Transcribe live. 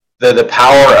the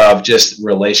power of just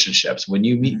relationships. When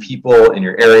you meet people in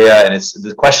your area, and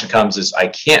the question comes is, I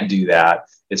can't do that.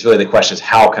 It's really the question is,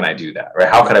 how can I do that, right?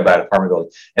 How can I buy an apartment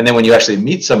building? And then when you actually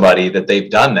meet somebody that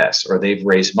they've done this, or they've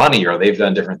raised money, or they've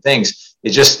done different things, it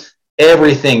just,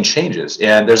 everything changes.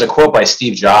 And there's a quote by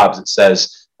Steve Jobs that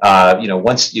says,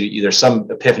 once there's some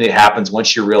epiphany that happens,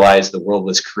 once you realize the world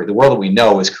that we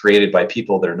know was created by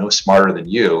people that are no smarter than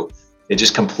you, it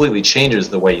just completely changes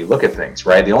the way you look at things,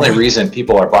 right? The only reason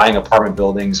people are buying apartment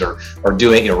buildings or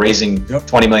doing, raising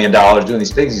 $20 million, doing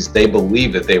these things, is they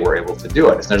believe that they were able to do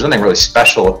it. There's nothing really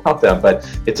special about them, but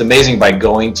it's amazing. By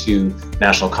going to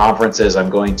national conferences, I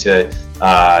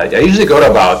usually go to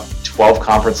about 12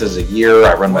 conferences a year.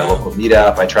 I run my local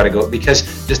meetup. I try to go,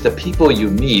 because just the people you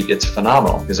meet, it's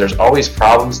phenomenal, because there's always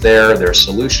problems there. There's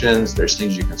solutions, there's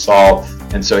things you can solve.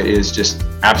 And so it is just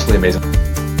absolutely amazing.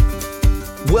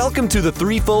 Welcome to the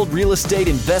Threefold Real Estate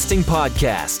Investing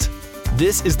Podcast.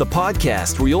 This is the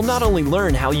podcast where you'll not only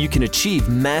learn how you can achieve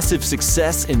massive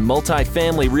success in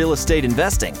multifamily real estate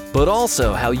investing, but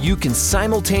also how you can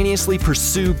simultaneously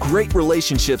pursue great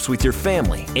relationships with your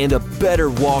family and a better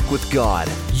walk with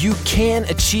God. You can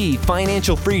achieve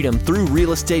financial freedom through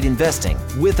real estate investing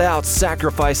without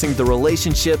sacrificing the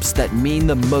relationships that mean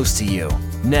the most to you.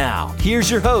 Now, here's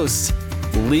your host,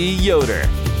 Lee Yoder.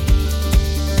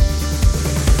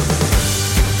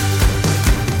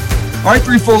 All right,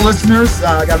 Threefold listeners,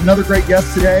 I got another great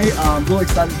guest today. I'm really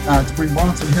excited to bring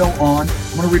Bronson Hill on.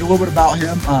 I'm going to read a little bit about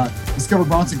him. Discovered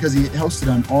Bronson because he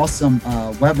hosted an awesome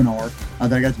webinar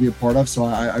that I got to be a part of. So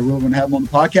I really want to have him on the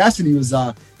podcast, and he was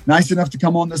nice enough to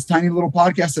come on this tiny little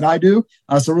podcast that I do.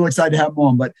 So really excited to have him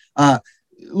on. But a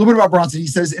little bit about Bronson. He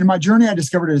says, in my journey, I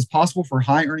discovered it is possible for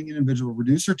high-earning individuals to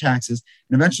reduce their taxes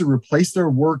and eventually replace their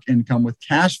work income with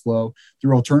cash flow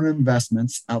through alternative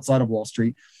investments outside of Wall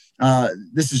Street.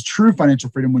 This is true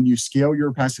financial freedom when you scale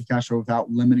your passive cash flow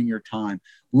without limiting your time.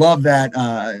 Love that.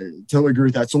 Totally agree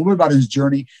with that. So a little bit about his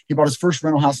journey. He bought his first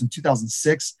rental house in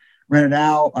 2006, rented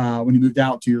out when he moved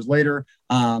out 2 years later,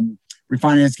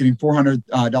 refinanced, getting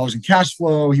 $400 in cash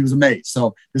flow. He was amazed.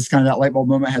 So this is kind of that light bulb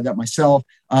moment. I had that myself.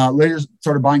 Later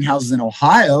started buying houses in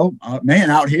Ohio.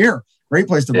 Out here, great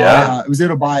place to buy. Was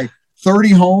able to buy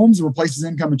 30 homes, replace his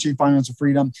income, achieve financial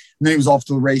freedom. And then he was off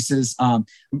to the races. A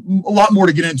lot more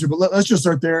to get into, but let's just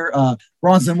start there.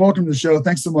 Bronson, welcome to the show.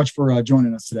 Thanks so much for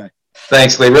joining us today.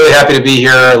 Thanks, Lee. Really happy to be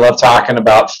here. I love talking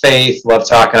about faith, love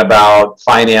talking about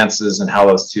finances and how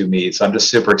those two meet. So I'm just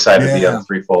super excited to be on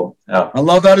Threefold. Yeah. I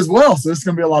love that as well. So this is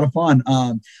going to be a lot of fun.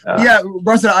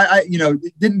 Bronson, I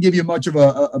didn't give you much of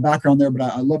a background there, but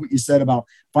I love what you said about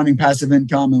finding passive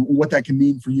income and what that can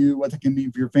mean for you, what that can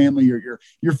mean for your family, your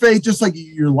faith, just like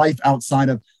your life outside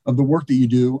of the work that you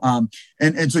do.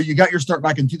 And so you got your start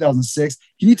back in 2006.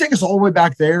 Can you take us all the way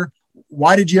back there?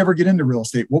 Why did you ever get into real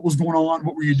estate? What was going on?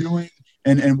 What were you doing?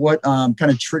 And what kind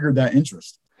of triggered that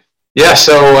interest? Yeah,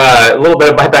 so a little bit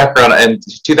of my background. In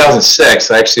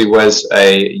 2006, I actually was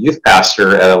a youth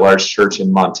pastor at a large church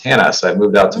in Montana. So I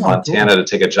moved out to Montana to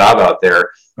take a job out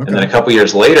there. Okay. And then a couple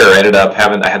years later, I ended up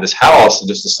I had this house and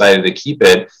just decided to keep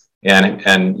it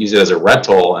and use it as a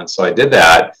rental. And so I did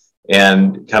that.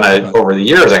 And kind of over the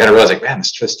years, I kind of realized, man,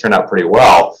 this just turned out pretty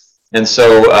well. And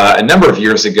so a number of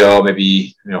years ago,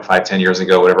 maybe 5-10 years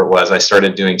ago, whatever it was, I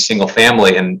started doing single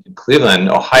family in Cleveland,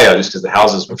 Ohio, just because the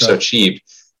houses were so cheap.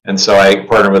 And so I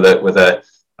partnered with a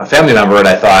family member, and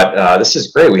I thought, this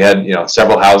is great. We had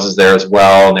several houses there as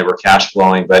well, and they were cash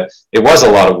flowing, but it was a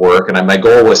lot of work. And my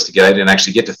goal was I didn't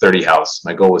actually get to 30 houses.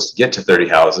 My goal was to get to 30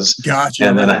 houses. Gotcha.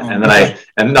 And then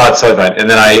it's totally fine. And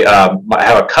then I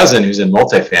have a cousin who's in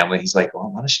multifamily. He's like, well,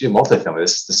 why don't you do multifamily?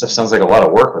 This stuff sounds like a lot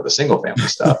of work with the single family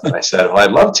stuff. And I said, well,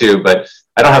 I'd love to, but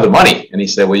I don't have the money. And he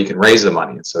said, well, you can raise the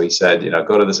money. And so he said,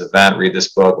 go to this event, read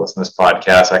this book, listen to this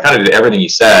podcast. I kind of did everything he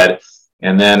said.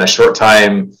 And then a short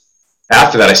time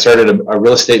after that, I started a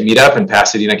real estate meetup in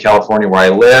Pasadena, California, where I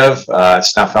live. I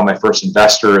found my first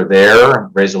investor there,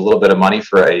 raised a little bit of money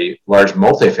for a large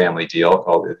multifamily deal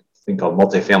called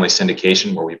multifamily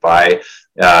syndication, where we buy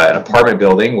an apartment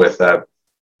building with a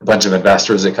bunch of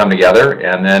investors that come together.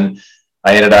 And then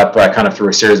I ended up kind of through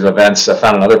a series of events, I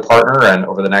found another partner. And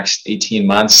over the next 18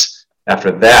 months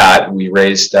after that, we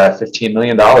raised $15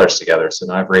 million together. So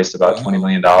now I've raised about $20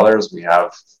 million. We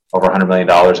have over $100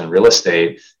 million in real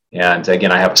estate. And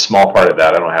again, I have a small part of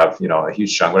that. I don't have, a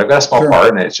huge chunk, but I've got a small part.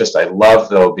 And it's just, I love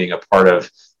though, being a part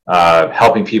of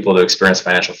helping people to experience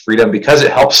financial freedom, because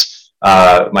it helps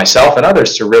myself and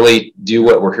others to really do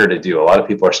what we're here to do. A lot of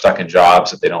people are stuck in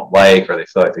jobs that they don't like, or they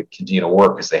feel like they continue to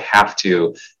work because they have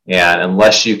to. And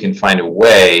unless you can find a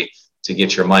way to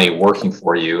get your money working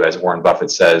for you. As Warren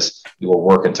Buffett says, you will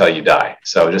work until you die.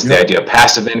 So just the idea of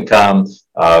passive income,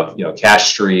 of cash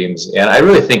streams, and I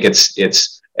really think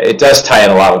it does tie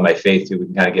in a lot with my faith too. We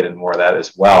can kind of get into more of that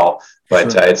as well.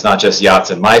 But it's not just yachts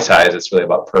and Mai Tais. It's really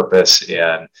about purpose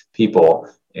and people,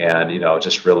 and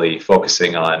just really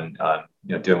focusing on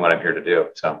doing what I'm here to do.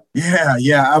 So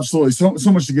yeah, absolutely.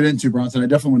 So much to get into, Bronson. I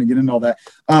definitely want to get into all that.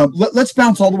 Let's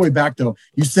bounce all the way back though.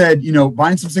 You said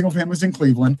buying some single families in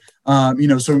Cleveland.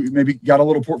 So maybe got a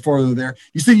little portfolio there.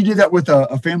 You said you did that with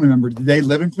a family member. Did they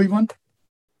live in Cleveland?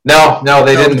 No,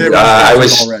 they didn't. They I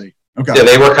was already. Okay. Yeah,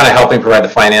 they were kind of helping provide the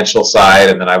financial side,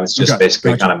 and then I was just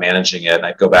basically kind of managing it. And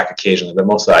I'd go back occasionally, but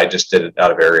mostly I just did it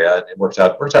out of area, and it worked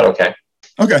out okay.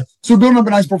 Okay, so building up a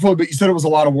nice portfolio, but you said it was a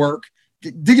lot of work.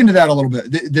 Dig into that a little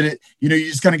bit. Did it? You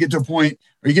just kind of get to a point,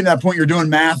 or you get to that point, you're doing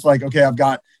math, like, okay, I've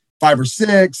got 5 or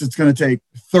 6. It's going to take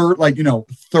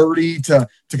 30 to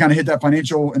kind of hit that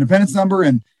financial independence number,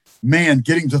 and man,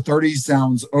 getting to 30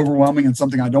 sounds overwhelming and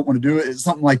something I don't want to do. Is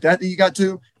something like that you got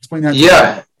to explain that?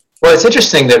 Yeah. Well, it's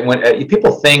interesting that when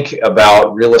people think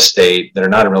about real estate that are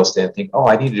not in real estate and think, oh,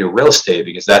 I need to do real estate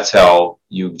because that's how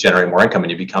you generate more income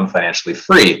and you become financially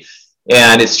free.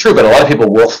 And it's true, but a lot of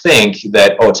people will think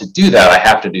that, to do that, I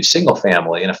have to do single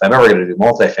family. And if I'm ever going to do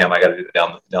multifamily, I got to do it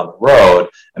down the road,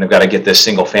 and I've got to get this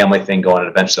single family thing going, and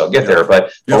eventually I'll get there.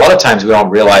 But a lot of times we don't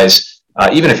realize,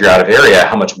 even if you're out of area,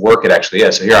 how much work it actually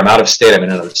is. So here I'm out of state, I'm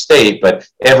in another state, but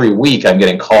every week I'm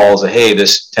getting calls of, hey,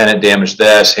 this tenant damaged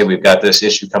this. Hey, we've got this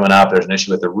issue coming up. There's an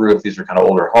issue with the roof. These are kind of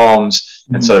older homes.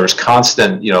 Mm-hmm. And so there was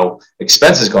constant,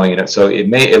 expenses going in it. So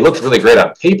it looked really great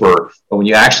on paper, but when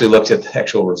you actually looked at the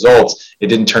actual results, it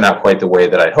didn't turn out quite the way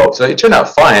that I'd hoped. So it turned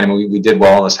out fine. I mean, we did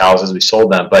well in those houses. We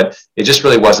sold them, but it just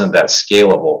really wasn't that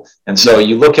scalable. And so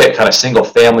you look at kind of single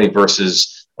family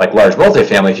versus like large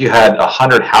multifamily. If you had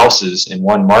 100 houses in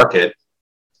one market,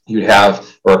 you'd have,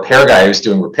 or a repair guy who's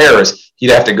doing repairs,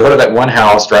 he'd have to go to that one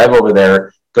house, drive over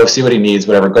there, go see what he needs,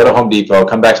 whatever, go to Home Depot,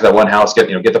 come back to that one house, get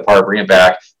the part, bring it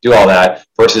back, do all that.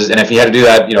 And if you had to do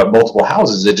that, at multiple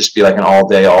houses, it'd just be like an all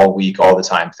day, all week, all the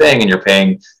time thing. And you're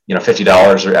paying,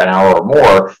 $50 an hour or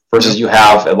more, versus you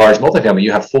have a large multifamily,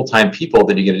 you have full-time people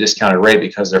that you get a discounted rate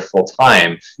because they're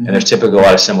full-time. Mm-hmm. And there's typically a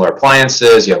lot of similar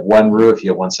appliances. You have one roof, you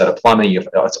have one set of plumbing,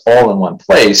 it's all in one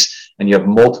place, and you have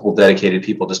multiple dedicated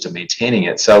people just to maintaining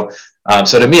it. So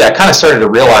to me, I kind of started to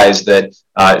realize that,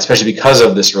 especially because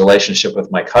of this relationship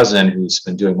with my cousin who's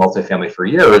been doing multifamily for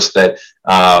years, that,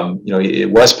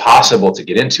 it was possible to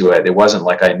get into it. It wasn't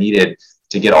like I needed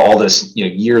to get all this,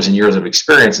 years and years of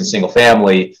experience in single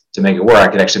family to make it work. I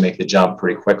could actually make the jump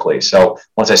pretty quickly. So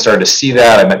once I started to see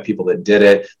that, I met people that did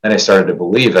it. Then I started to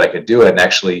believe that I could do it. And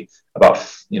actually about,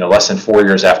 less than 4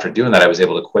 years after doing that, I was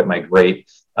able to quit my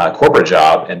great corporate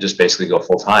job and just basically go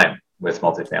full time with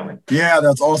multifamily. Yeah,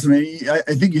 that's awesome. I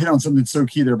think you hit on something so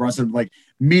key there, Bronson, like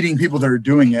meeting people that are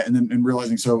doing it and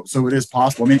realizing so it is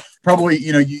possible. I mean, probably,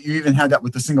 you even had that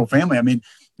with the single family. I mean,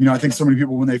 I think so many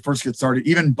people when they first get started,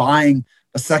 even buying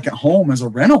a second home as a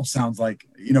rental sounds like,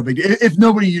 big, if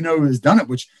nobody, has done it,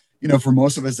 which, for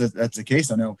most of us, that's the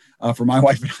case. I know for my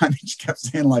wife and I, she kept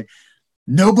saying like,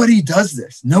 nobody does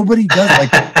this. Nobody does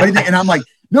like, and I'm like,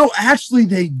 no, actually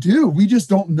they do. We just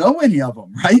don't know any of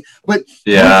them. Right. But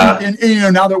yeah.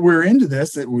 And now that we're into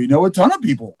this, we know a ton of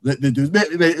people that do.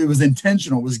 It was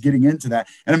intentional, it was getting into that.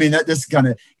 And I mean, that this kind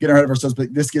of getting ahead of ourselves,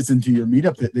 but this gets into your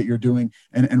meetup that you're doing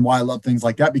and why I love things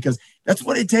like that, because that's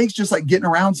what it takes. Just like getting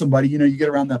around somebody, you get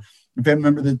around the family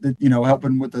member that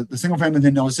helping with the single family,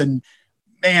 then all of a sudden,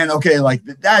 man, okay, like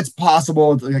that's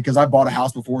possible because I bought a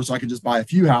house before, so I can just buy a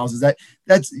few houses.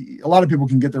 That's a lot of people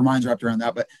can get their minds wrapped around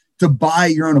that, but to buy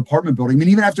your own apartment building, I mean,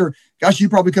 even after, gosh, you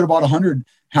probably could have bought 100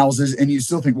 houses and you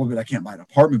still think, well, but I can't buy an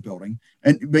apartment building.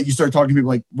 But you start talking to people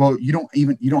like, well, you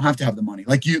don't have to have the money.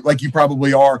 Like you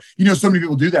probably are, so many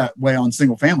people do that way on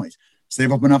single families.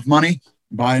 Save up enough money,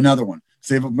 buy another one.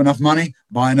 Save up enough money,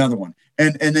 buy another one.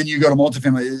 And then you go to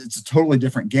multifamily, it's a totally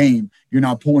different game. You're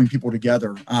now pulling people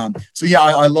together. So yeah,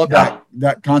 I love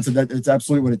that concept. That it's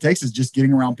absolutely what it takes is just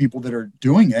getting around people that are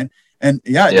doing it. And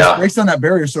it just breaks down that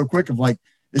barrier so quick of like,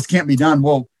 this can't be done.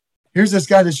 Well, here's this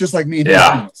guy that's just like me.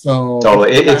 And so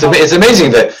totally. It's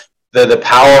amazing that the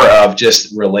power of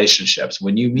just relationships.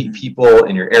 When you meet people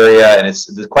in your area and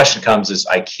the question comes is,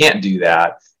 I can't do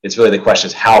that. It's really the question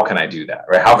is, how can I do that?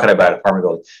 Right? How can I buy an apartment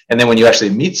building? And then when you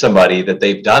actually meet somebody that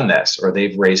they've done this, or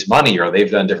they've raised money, or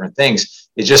they've done different things,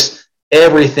 it just,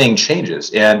 everything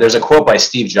changes. And there's a quote by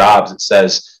Steve Jobs that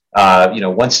says,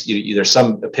 once there's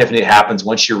some epiphany that happens,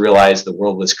 once you realize the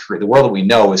world that we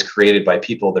know was created by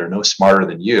people that are no smarter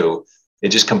than you, it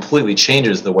just completely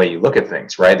changes the way you look at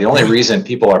things, right? The only reason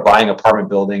people are buying apartment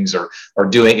buildings or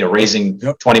doing, raising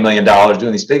 $20 million,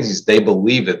 doing these things, is they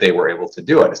believe that they were able to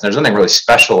do it. There's nothing really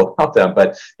special about them,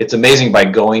 but it's amazing. By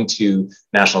going to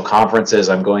national conferences,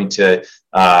 I'm going to,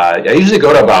 I usually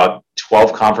go to about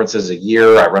 12 conferences a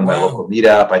year. I run my local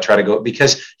meetup. I try to go,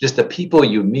 because just the people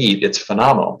you meet, it's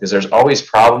phenomenal, because there's always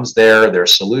problems there.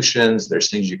 There's solutions,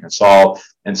 there's things you can solve.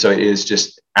 And so it is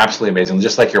just absolutely amazing.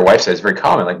 Just like your wife said, it's very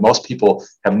common. Like, most people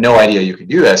have no idea you can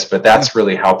do this, but that's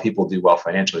really how people do well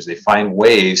financially, is they find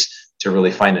ways to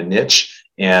really find a niche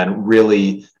and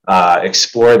really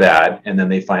explore that. And then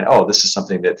they find, oh, this is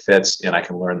something that fits and I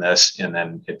can learn this. And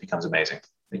then it becomes amazing.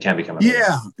 It can become amazing.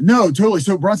 Yeah, no, totally.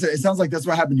 So Bronson, it sounds like that's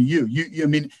what happened to you. You I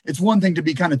mean, it's one thing to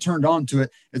be kind of turned on to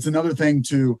it. It's another thing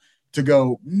to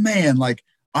go, man, like,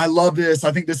 I love this.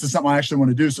 I think this is something I actually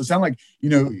want to do. So it sounds like,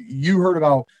 you heard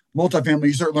about multifamily,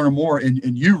 you start learning more,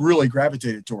 and you really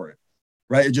gravitated toward it,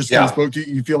 right? It just kind of spoke to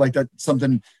you. You feel like that's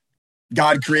something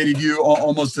God created you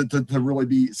almost to really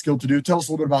be skilled to do. Tell us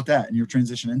a little bit about that and your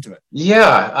transition into it.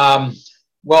 Yeah.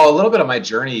 Well, a little bit of my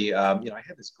journey, I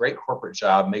had this great corporate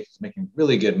job, making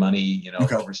really good money,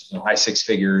 over high six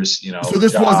figures, So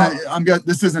this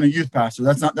this isn't a youth pastor.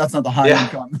 That's not the high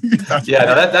income. Yeah,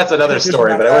 no, that's another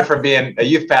story. But I went from being a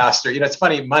youth pastor. It's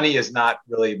funny. Money is not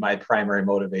really my primary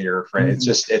motivator. It's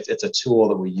just it's a tool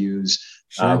that we use.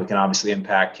 Sure. We can obviously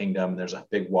impact kingdom. There's a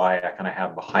big why I kind of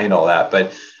have behind all that.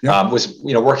 But was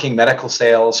working medical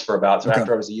sales for about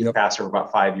after I was a youth pastor for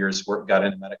about 5 years. Got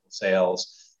into medical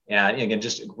sales. And again,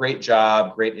 just a great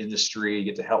job, great industry,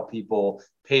 get to help people,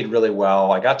 paid really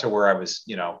well. I got to where I was,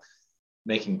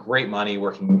 making great money,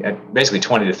 working at basically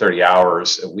 20 to 30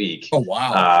 hours a week. Oh,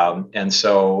 wow. And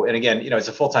again, it's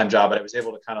a full-time job, but I was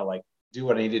able to kind of like do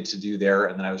what I needed to do there.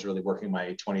 And then I was really working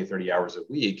my 20 to 30 hours a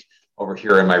week over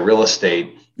here in my real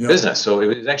estate business. So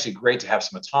it was actually great to have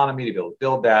some autonomy to be able to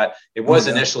build that. It was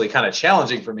initially kind of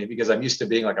challenging for me, because I'm used to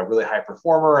being like a really high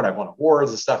performer, and I've won awards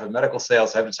and stuff in medical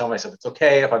sales. So I have to tell myself it's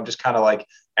okay if I'm just kind of like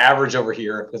average over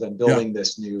here, because I'm building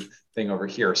this new thing over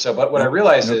here. So, but what I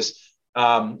realized is,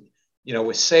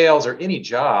 with sales or any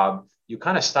job, you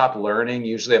kind of stop learning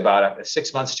usually about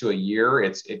 6 months to a year.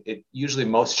 It usually,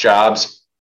 most jobs,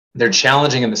 they're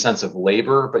challenging in the sense of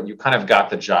labor, but you kind of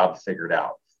got the job figured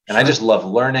out. And I just love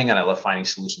learning, and I love finding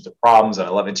solutions to problems. And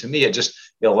I love it. To me, it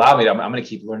allowed me to, I'm going to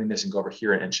keep learning this and go over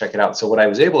here and check it out. So what I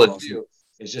was able to do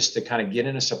is just to kind of get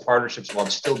into some partnerships while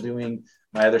I'm still doing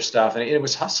my other stuff. And it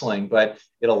was hustling, but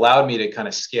it allowed me to kind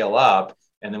of scale up.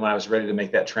 And then when I was ready to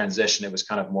make that transition, it was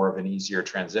kind of more of an easier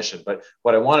transition. But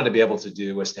what I wanted to be able to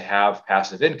do was to have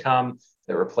passive income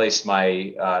that replaced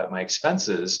my my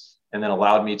expenses, and then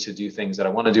allowed me to do things that I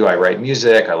want to do. I write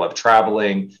music. I love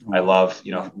traveling. I love,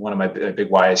 one of my big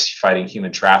why is fighting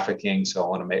human trafficking. So I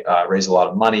want to raise a lot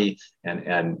of money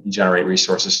and generate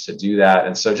resources to do that.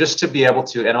 And so just to be able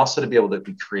to, and also to be able to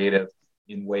be creative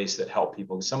in ways that help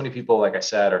people. So many people, like I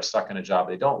said, are stuck in a job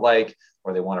they don't like,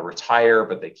 or they want to retire,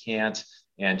 but they can't.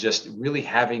 And just really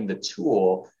having the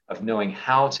tool of knowing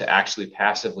how to actually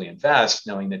passively invest,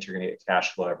 knowing that you're going to get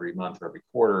cash flow every month or every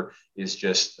quarter, is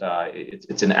just,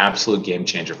 it's an absolute game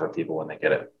changer for people when they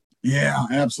get it. Yeah,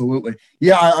 absolutely.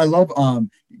 Yeah, I love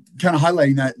kind of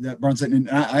highlighting that Bronson. And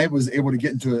I was able to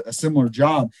get into a similar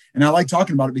job. And I like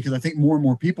talking about it because I think more and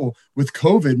more people with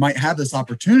COVID might have this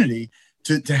opportunity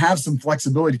to have some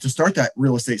flexibility to start that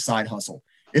real estate side hustle,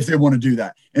 if they want to do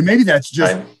that. And maybe that's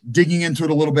just digging into it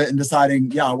a little bit and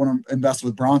deciding, I want to invest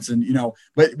with Bronson,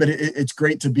 but it's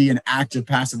great to be an active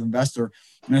passive investor.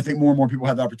 And I think more and more people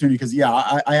have the opportunity, because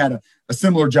I had a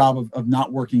similar job of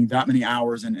not working that many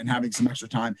hours and having some extra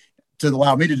time to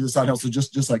allow me to do the side hustle,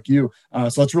 just like you.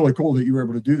 So it's really cool that you were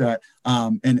able to do that.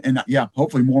 And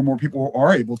hopefully more and more people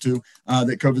are able to,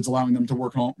 that COVID's allowing them to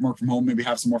work from home, maybe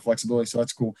have some more flexibility. So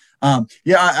that's cool. I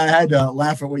had to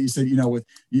laugh at what you said, with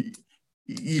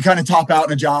you kind of top out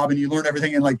in a job and you learn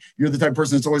everything, and like you're the type of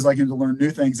person that's always liking to learn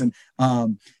new things. And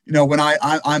when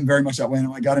I'm very much that way, and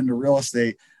when I got into real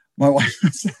estate, my wife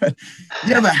said,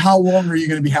 but how long are you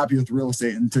going to be happy with real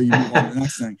estate until you move on to the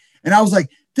next thing? And I was like,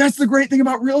 that's the great thing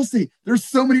about real estate. There's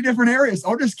so many different areas.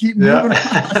 I'll just keep moving on.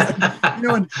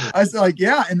 And I said, like,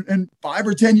 in 5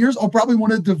 or 10 years, I'll probably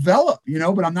want to develop,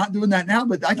 but I'm not doing that now,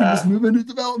 but I can just move into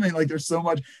development. Like, there's so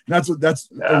much. And that's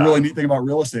a really neat thing about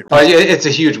real estate. Right? It's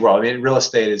a huge world. I mean, real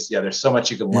estate is, there's so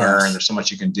much you can learn. There's so much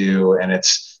you can do. And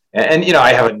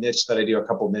I have a niche that I do, a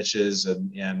couple of niches,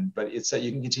 but it's that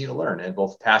you can continue to learn, and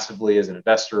both passively as an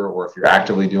investor, or if you're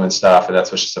actively doing stuff. And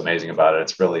that's what's just amazing about it.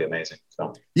 It's really amazing.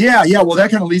 So yeah. Well,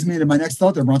 that kind of leads me into my next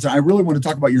thought there, Bronson. I really want to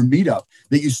talk about your meetup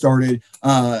that you started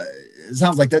it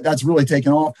sounds like that's really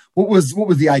taken off. What was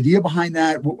the idea behind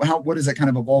that? What has that kind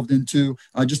of evolved into?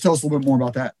 Just tell us a little bit more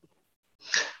about that.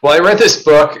 Well, I read this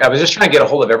book. I was just trying to get a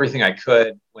hold of everything I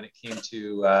could when it came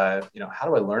to, how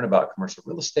do I learn about commercial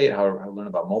real estate? How do I learn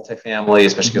about multifamily,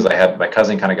 especially because I had my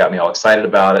cousin kind of got me all excited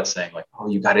about it, saying like, oh,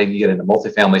 you got to get into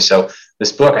multifamily. So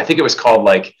this book, I think it was called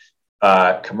like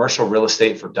Commercial Real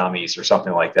Estate for Dummies or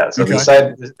something like that. So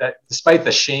despite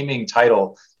the shaming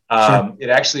title,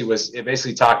 it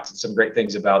basically talked some great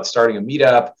things about starting a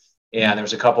meetup. And there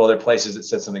was a couple other places that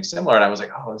said something similar. And I was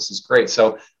like, oh, this is great.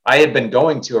 So I had been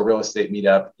going to a real estate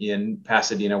meetup in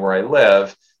Pasadena where I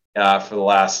live for the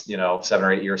last, 7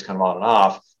 or 8 years, kind of on and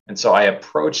off. And so I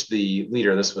approached the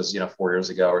leader. This was, 4 years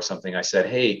ago or something. I said,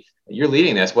 hey, you're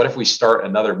leading this. What if we start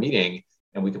another meeting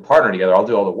and we could partner together? I'll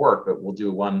do all the work, but we'll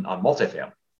do one on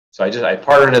multifamily. So I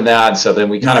partnered in that. And so then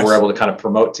we kind of were able to kind of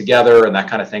promote together and that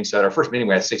kind of thing. So at our first meeting,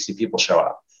 we had 60 people show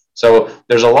up. So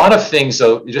there's a lot of things.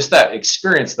 So just that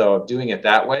experience, though, of doing it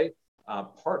that way,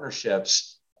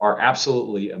 partnerships are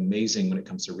absolutely amazing when it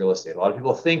comes to real estate. A lot of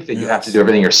people think that you have to do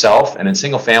everything yourself. And in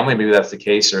single family, maybe that's the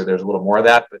case, or there's a little more of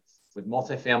that. But with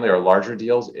multifamily or larger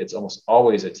deals, it's almost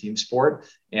always a team sport.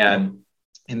 And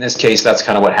in this case, that's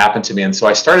kind of what happened to me. And so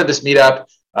I started this meetup.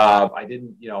 I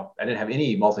didn't have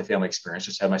any multifamily experience,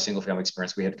 just had my single family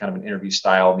experience. We had kind of an interview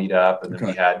style meetup, and then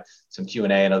we had some Q&A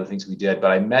and other things we did.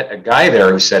 But I met a guy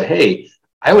there who said, hey,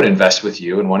 I would invest with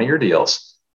you in one of your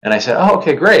deals. And I said, oh,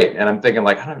 okay, great. And I'm thinking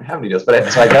like, I don't have any deals. So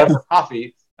I got him for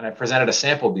coffee and I presented a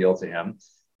sample deal to him.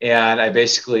 And I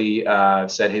basically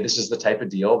said, hey, this is the type of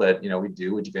deal that, we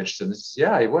do. Would you be interested in this?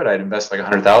 Yeah, I would. I'd invest like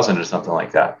 100,000 or something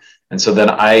like that. And so then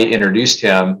I introduced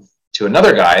him to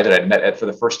another guy that I'd met for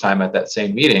the first time at that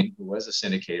same meeting, who was a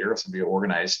syndicator, somebody who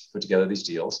organized, put together these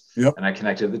deals. Yep. And I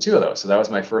connected the two of those. So that was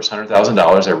my first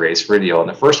 $100,000 I raised for a deal. And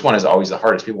the first one is always the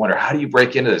hardest. People wonder, how do you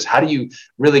break into this? How do you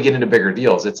really get into bigger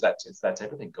deals? It's that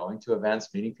type of thing, going to events,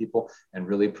 meeting people, and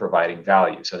really providing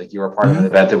value. So I think you were part of an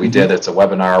event that we did. It's a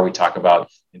webinar. We talk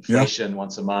about inflation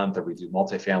once a month, or we do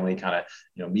multifamily kind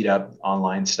of, meetup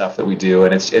online stuff that we do.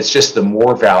 And it's just the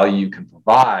more value you can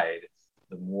provide,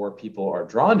 the more people are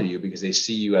drawn to you because they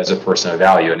see you as a person of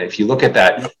value. And if you look at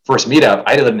that first meetup,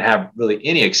 I didn't have really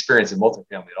any experience in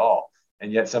multifamily at all.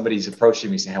 And yet somebody's approaching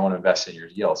me saying, I want to invest in your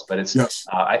deals. But it's,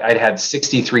 I'd had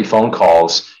 63 phone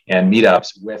calls and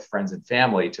meetups with friends and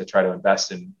family to try to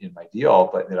invest in my deal,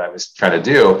 but that I was trying to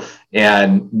do.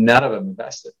 And none of them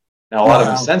invested. Now, a lot of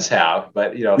them since have,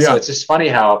 but, so it's just funny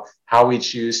how we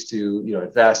choose to,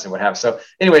 invest and what have. So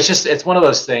anyway, it's one of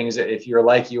those things that if you're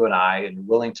like you and I, and you're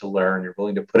willing to learn, you're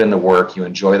willing to put in the work, you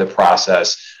enjoy the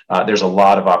process, there's a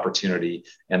lot of opportunity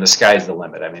and the sky's the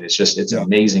limit. I mean, it's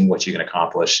amazing what you can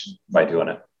accomplish by doing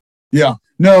it. Yeah,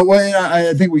 no, well,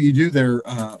 I think what you do there,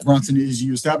 Bronson, is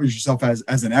you establish yourself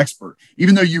as an expert,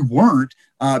 even though you weren't,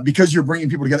 because you're bringing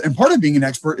people together. And part of being an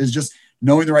expert is just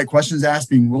knowing the right questions to ask,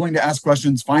 being willing to ask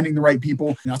questions, finding the right people.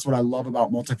 And that's what I love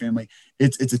about multifamily.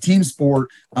 It's a team sport.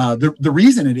 The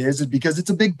reason it is because it's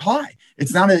a big pie.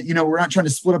 It's not we're not trying to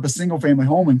split up a single family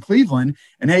home in Cleveland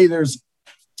and hey, there's,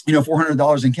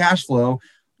 $400 in cash flow.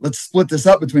 Let's split this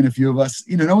up between a few of us.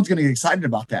 No one's going to get excited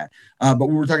about that. But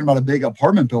we were talking about a big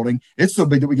apartment building. It's so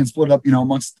big that we can split it up,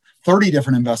 amongst 30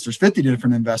 different investors, 50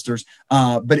 different investors.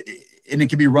 And it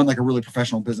can be run like a really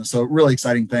professional business. So really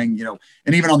exciting thing,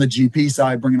 and even on the GP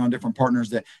side, bringing on different partners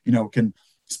that, can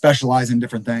specialize in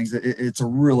different things. It's a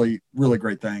really, really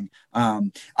great thing.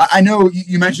 I know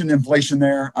you mentioned inflation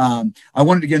there. I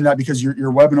wanted to get into that because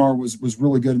your webinar was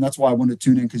really good. And that's why I wanted to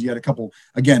tune in, because you had a couple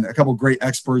great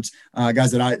experts,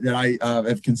 guys that I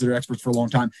have considered experts for a long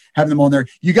time, having them on there.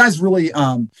 You guys really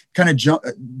kind of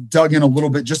dug in a little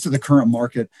bit just to the current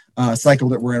market cycle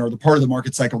that we're in, or the part of the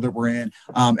market cycle that we're in.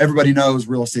 Everybody knows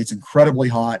real estate's incredibly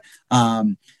hot.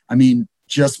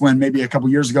 Just when maybe a couple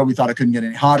of years ago, we thought it couldn't get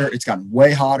any hotter, it's gotten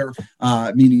way hotter,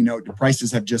 meaning, the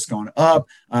prices have just gone up.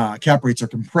 Cap rates are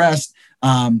compressed.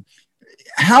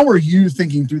 How are you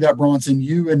thinking through that, Bronson?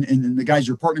 You and the guys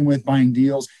you're partnering with buying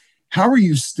deals, how are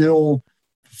you still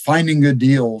finding good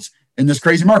deals in this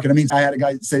crazy market? I had a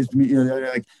guy say to me,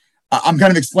 like, I'm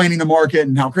kind of explaining the market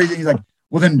and how crazy. He's like,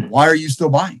 well, then why are you still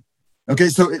buying? Okay,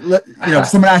 so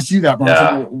someone asked you that,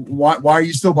 Bronson, why are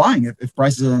you still buying if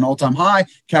prices are at an all-time high,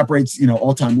 cap rates,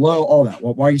 all-time low, all that?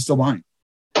 Why are you still buying?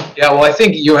 Yeah, well, I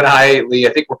think you and I, Lee,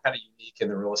 I think we're kind of unique in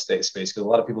the real estate space because a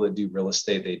lot of people that do real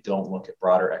estate, they don't look at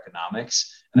broader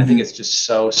economics. And I think it's just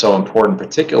so important,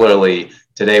 particularly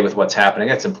today with what's happening.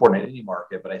 It's important in any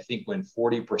market, but I think when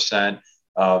 40%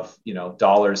 of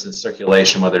dollars in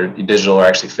circulation, whether digital or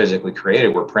actually physically created,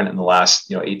 were printed in the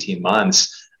last 18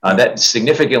 months. That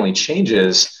significantly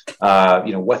changes,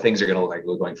 what things are going to look like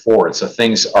going forward. So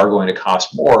things are going to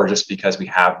cost more just because we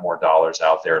have more dollars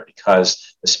out there,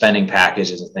 because the spending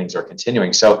packages and things are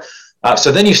continuing. So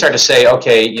then you start to say,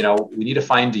 okay, we need to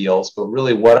find deals, but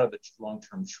really, what are the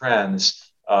long-term trends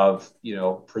of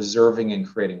preserving and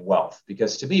creating wealth?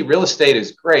 Because to me, real estate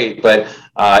is great, but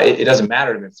it doesn't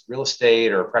matter if it's real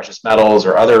estate or precious metals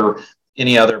or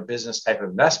any other business type of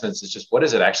investments. It's just, what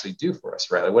does it actually do for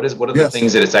us, right? Like what are the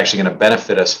things that it's actually going to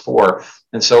benefit us for?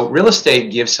 And so real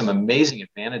estate gives some amazing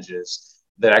advantages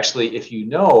that actually, if you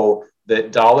know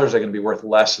that dollars are going to be worth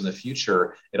less in the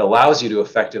future, it allows you to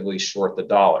effectively short the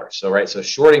dollar. So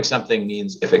shorting something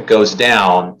means if it goes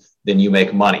down, then you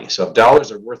make money. So if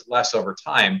dollars are worth less over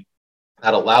time,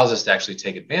 that allows us to actually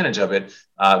take advantage of it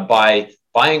by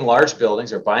buying large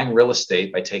buildings or buying real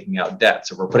estate by taking out debt.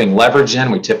 So we're putting leverage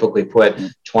in. We typically put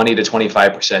 20 to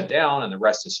 25% down, and the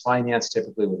rest is financed,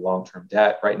 typically with long-term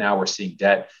debt. Right now, we're seeing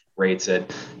debt rates at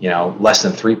less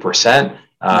than 3%.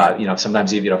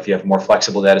 Sometimes even if you have more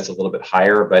flexible debt, it's a little bit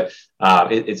higher, but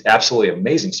it's absolutely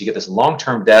amazing. So you get this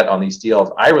long-term debt on these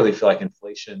deals. I really feel like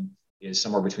inflation is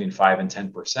somewhere between 5 and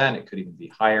 10%. It could even be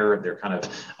higher. They're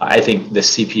I think the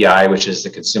CPI, which is the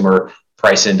Consumer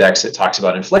Price Index that talks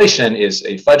about inflation, is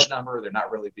a fudge number. They're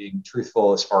not really being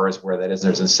truthful as far as where that is.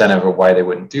 There's incentive of why they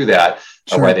wouldn't do that,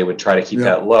 or why they would try to keep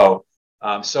that low.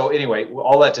 So anyway,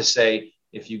 all that to say,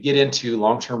 if you get into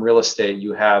long-term real estate,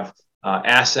 you have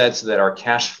assets that are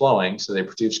cash flowing, so they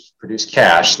produce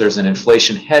cash. There's an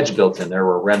inflation hedge built in there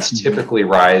where rents typically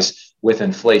rise with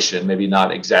inflation. Maybe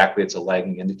not exactly, it's a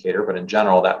lagging indicator, but in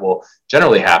general, that will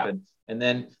generally happen. And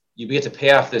then you get to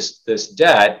pay off this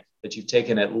debt that you've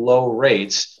taken at low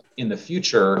rates in the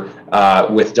future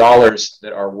with dollars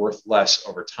that are worth less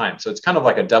over time. So it's kind of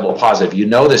like a double positive.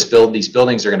 These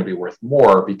buildings are going to be worth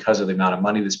more because of the amount of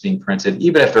money that's being printed,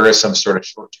 even if there is some sort of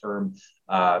short-term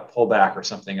pullback or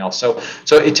something else. So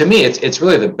to me, it's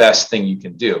really the best thing you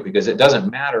can do, because it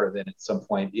doesn't matter then at some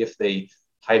point if they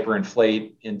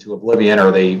hyperinflate into oblivion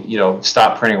or they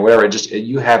stop printing or whatever.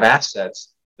 You have assets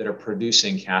that are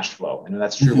producing cash flow, and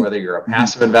that's true whether you're a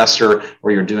passive investor or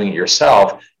you're doing it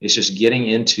yourself. It's just getting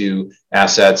into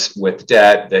assets with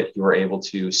debt that you're able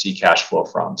to see cash flow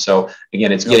from. So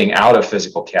again, it's getting out of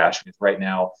physical cash. Right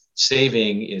now,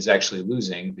 saving is actually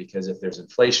losing, because if there's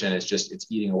inflation, it's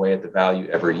eating away at the value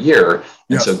every year.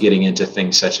 And so getting into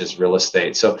things such as real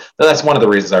estate. So that's one of the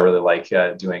reasons I really like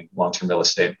doing long-term real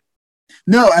estate.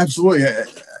 No, absolutely.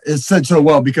 It's said so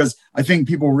well, because I think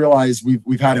people realize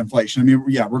we've had inflation. I mean,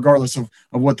 regardless of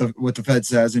what the Fed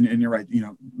says, and you're right,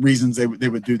 reasons they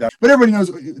would do that. But everybody knows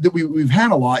that we've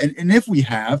had a lot, and if we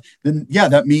have, then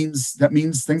that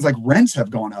means things like rents have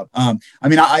gone up.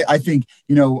 I think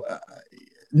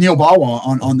Neil Bawa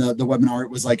on the webinar, it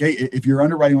was like, hey, if you're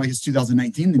underwriting like it's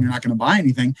 2019, then you're not going to buy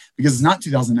anything because it's not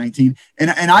 2019.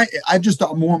 And I've just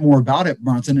thought more and more about it,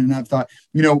 Bronson, and I've thought,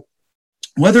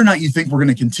 whether or not you think we're going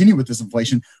to continue with this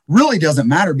inflation really doesn't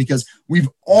matter, because we've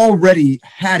already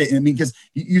had it. Because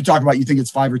you talk about, you think it's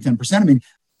 5 or 10%.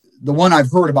 The one I've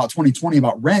heard about 2020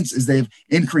 about rents is they've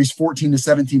increased 14 to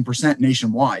 17%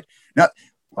 nationwide. Now,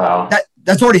 wow,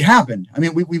 that's already happened.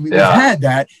 We've had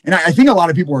that, and I think a lot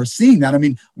of people are seeing that.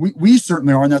 We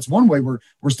certainly are, and that's one way we're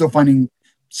still finding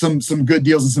some good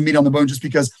deals and some meat on the bone, just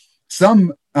because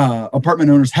some apartment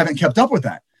owners haven't kept up with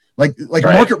that. Like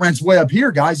market rent's way up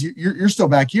here, guys. You're still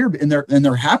back here, and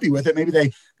they're happy with it. Maybe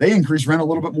they increase rent a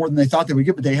little bit more than they thought they would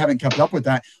get, but they haven't kept up with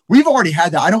that. We've already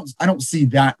had that. I don't see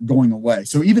that going away.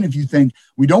 So even if you think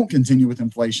we don't continue with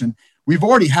inflation, we've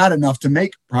already had enough to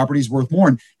make properties worth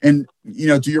more. And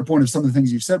to your point of some of the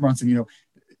things you've said, Bronson,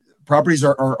 properties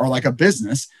are like a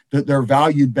business, that they're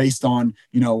valued based on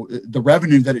the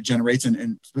revenue that it generates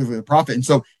and specifically the profit. And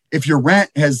so if your rent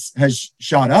has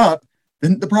shot up,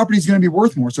 then the property is going to be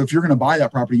worth more. So if you're going to buy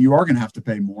that property, you are going to have to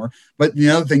pay more. But the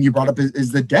other thing you brought up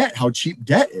is the debt, how cheap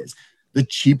debt is. The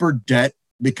cheaper debt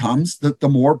becomes, the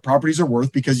more properties are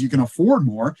worth, because you can afford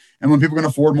more. And when people can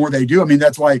afford more, they do.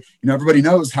 That's why, everybody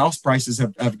knows house prices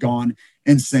have gone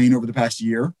insane over the past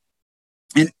year.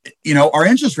 And, our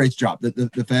interest rates dropped.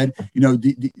 The Fed,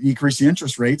 decreased the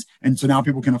interest rates. And so now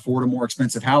people can afford a more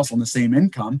expensive house on the same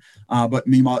income. But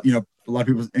meanwhile, a lot of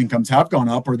people's incomes have gone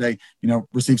up, or they,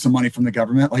 receive some money from the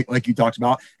government, like you talked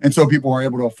about. And so people are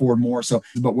able to afford more. So,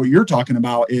 but what you're talking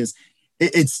about is,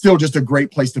 it's still just a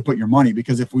great place to put your money,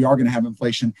 because if we are going to have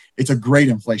inflation, it's a great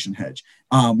inflation hedge.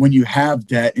 When you have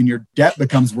debt and your debt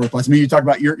becomes worth less, you talk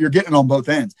about you're getting it on both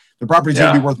ends. The property's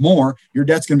going to be worth more, your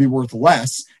debt's going to be worth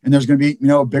less, and there's going to be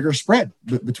a bigger spread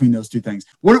between those two things.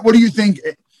 What do you think?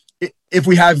 if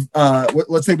we have,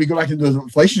 let's say we go back into the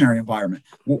inflationary environment,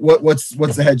 what's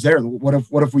the hedge there? What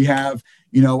if we have,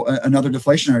 another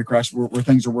deflationary crash where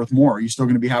things are worth more? Are you still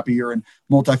going to be happy you're in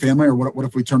multifamily, or what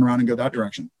if we turn around and go that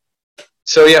direction?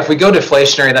 So yeah, if we go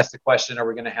deflationary, that's the question. Are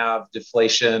we going to have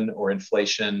deflation or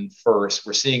inflation first?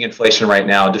 We're seeing inflation right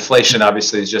now. Deflation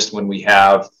obviously is just when we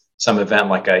have some event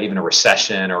like even a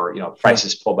recession, or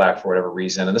prices pull back for whatever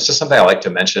reason. And this is something I like to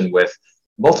mention with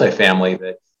multifamily,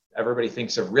 that everybody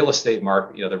thinks of real estate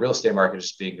market, the real estate market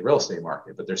just being the real estate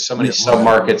market, but there's so many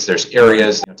sub-markets, there's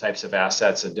areas, types of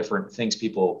assets and different things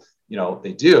people,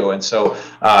 they do. And so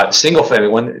single family,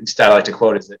 one stat I like to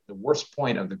quote is that the worst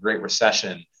point of the Great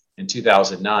Recession in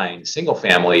 2009, single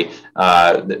family,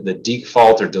 the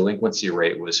default or delinquency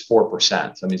rate was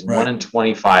 4%. So that means 1 in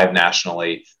 25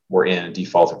 nationally were in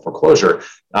default or foreclosure.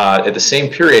 At the same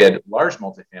period, large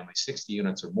multifamily, 60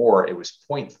 units or more, it was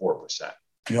 0.4%.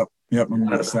 Yep.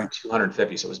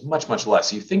 250. So it was much, much less.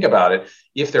 So you think about it,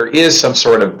 if there is some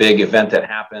sort of big event that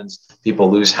happens,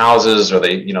 people lose houses, or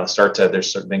they,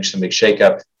 there's some big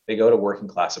shakeup, they go to working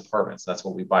class apartments. That's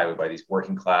what we buy. We buy these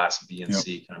working class B and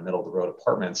C kind of middle of the road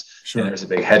apartments. Sure. And there's a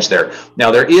big hedge there.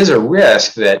 Now there is a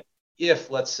risk that if,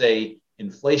 let's say,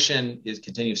 inflation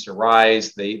continues to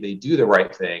rise, they do the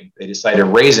right thing, they decide to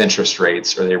raise interest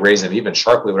rates, or they raise them even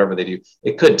sharply, whatever they do,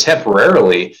 it could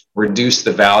temporarily reduce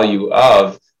the value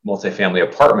of multifamily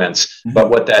apartments. Mm-hmm. But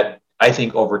what that, I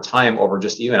think over time, over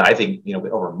just even, I think,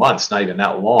 over months, not even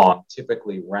that long,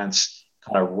 typically rents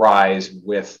kind of rise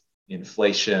with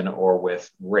inflation or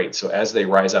with rates. So as they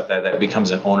rise up, that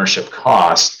becomes an ownership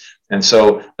cost. And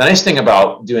so the nice thing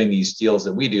about doing these deals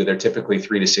that we do, they're typically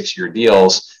 3 to 6 year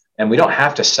deals, and we don't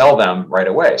have to sell them right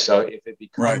away. So if it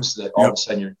becomes that all of a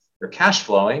sudden you're cash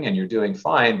flowing and you're doing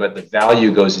fine, but the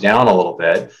value goes down a little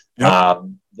bit,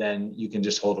 then you can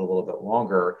just hold it a little bit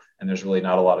longer, and there's really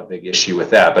not a lot of big issue with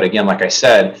that. But again, like I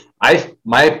said,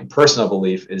 my personal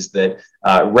belief is that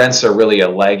rents are really a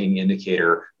lagging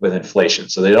indicator with inflation.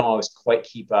 So they don't always quite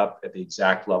keep up at the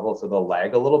exact level, so they'll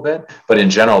lag a little bit, but in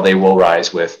general, they will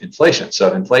rise with inflation. So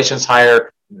if inflation's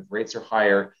higher, if rates are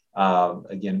higher,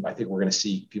 again, I think we're going to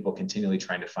see people continually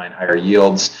trying to find higher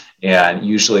yields, and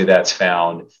usually that's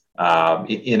found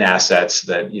in assets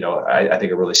that, I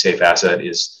think a really safe asset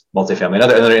is multifamily.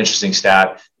 Another interesting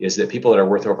stat is that people that are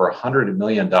worth over $100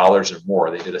 million or more,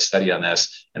 they did a study on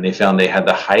this, and they found they had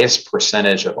the highest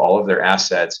percentage of all of their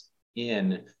assets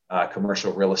in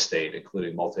commercial real estate,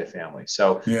 including multifamily.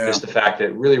 So just the fact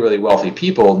that really, really wealthy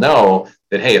people know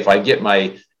that, hey, if I get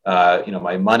my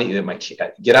my money,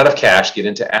 get out of cash, get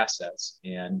into assets,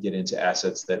 and get into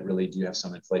assets that really do have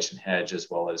some inflation hedge, as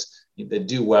well as that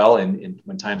do well in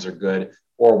when times are good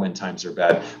or when times are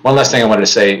bad. One last thing I wanted to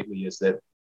say, Lee, is that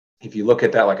if you look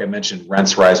at that, like I mentioned,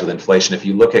 rents rise with inflation. If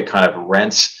you look at kind of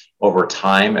rents over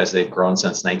time as they've grown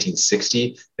since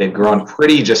 1960, they've grown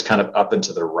pretty just kind of up and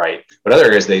to the right. But other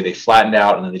areas, they flattened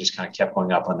out, and then they just kind of kept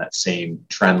going up on that same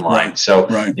trend line. Right. So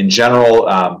in general,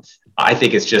 I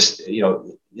think it's just,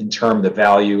 in terms, the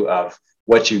value of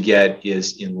what you get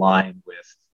is in line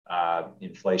with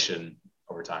inflation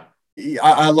over time.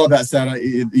 I love that stat.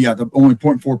 The only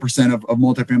 0.4% of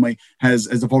multifamily has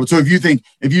defaulted. So if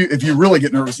you really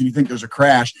get nervous and you think there's a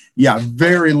crash,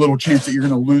 very little chance that you're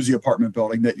going to lose the apartment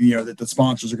building, that that the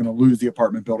sponsors are going to lose the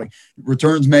apartment building.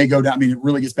 Returns may go down. I mean, it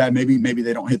really gets bad. Maybe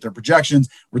they don't hit their projections.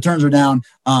 Returns are down,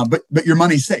 but your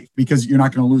money's safe because you're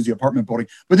not going to lose the apartment building.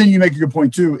 But then you make a good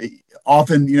point too.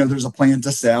 Often, there's a plan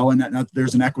to sell, and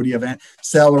there's an equity event,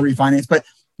 sell or refinance, but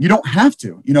you don't have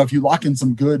to. If you lock in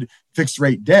some good fixed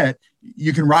rate debt,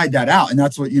 you can ride that out. And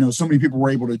that's what, so many people were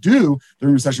able to do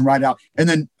during recession, ride out. And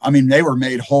then, they were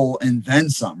made whole and then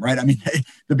some, right?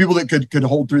 The people that could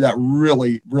hold through that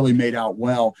really, really made out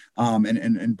well,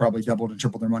 and probably doubled and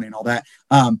tripled their money and all that.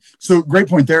 So great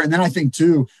point there. And then I think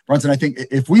too, Bronson, I think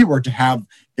if we were to have,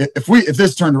 if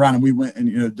this turned around and we went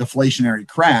in deflationary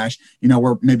crash,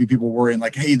 where maybe people worrying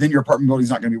like, hey, then your apartment building's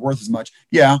not going to be worth as much.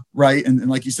 Yeah, right. And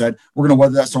like you said, we're going to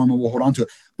weather that storm and we'll hold on to it.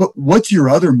 But what's your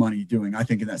other money doing? I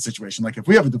think in that situation, like if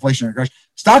we have a deflationary crash,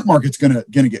 stock market's gonna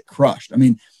get crushed.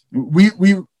 We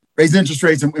raise interest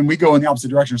rates and we go in the opposite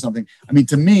direction or something.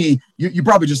 To me, you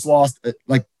probably just lost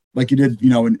like you did, in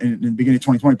the beginning of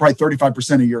 2020, probably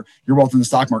 35% of your wealth in the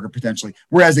stock market potentially.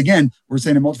 Whereas again, we're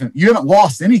saying in multifamily, you haven't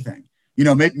lost anything.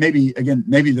 Maybe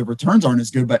the returns aren't as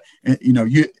good, but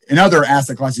you in other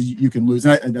asset classes you can lose.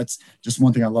 And that's just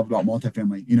one thing I love about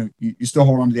multifamily. You still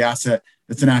hold on to the asset.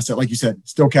 It's an asset, like you said,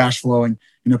 still cash flowing.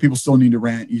 People still need to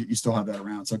rent. You still have that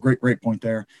around. So great point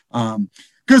there.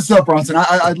 Good stuff, Bronson.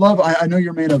 I know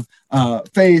you're a man of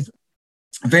faith.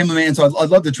 family man. So I'd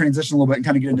love to transition a little bit and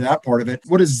kind of get into that part of it.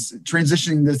 What is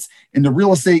transitioning this into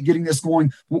real estate, getting this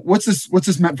going? What's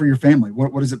this meant for your family?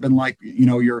 What has it been like?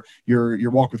 Your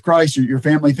walk with Christ, your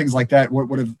family, things like that.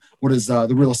 What has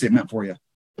the real estate meant for you?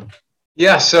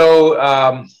 Yeah. So,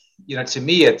 to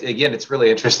me, it's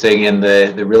really interesting in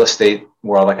the real estate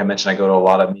world. Like I mentioned, I go to a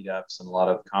lot of meetups and a lot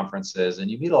of conferences, and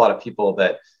you meet a lot of people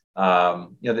that,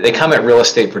 they come at real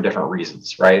estate for different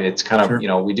reasons, right? It's kind of,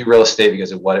 sure. We do real estate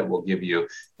because of what it will give you.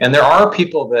 And there are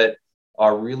people that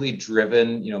are really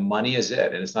driven, money is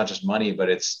it. And it's not just money, but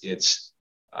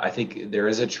I think there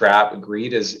is a trap.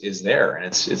 Greed is there, and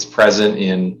it's present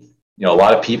in, a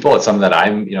lot of people. It's something that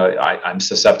I'm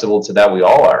susceptible to that. We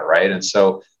all are, right? And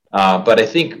so, but I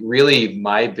think really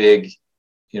my big,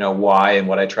 why and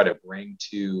what I try to bring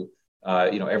to,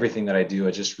 everything that I do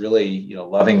is just really,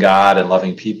 loving God and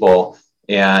loving people,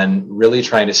 and really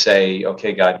trying to say,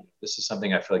 okay, God, this is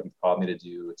something I feel like you've called me to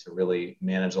do, to really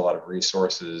manage a lot of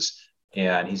resources.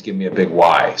 And he's given me a big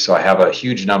why. So I have a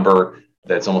huge number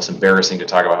that's almost embarrassing to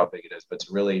talk about how big it is, but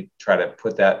to really try to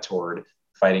put that toward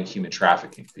fighting human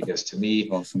trafficking, because to me,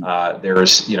 awesome.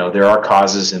 There are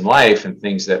causes in life and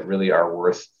things that really are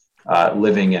worth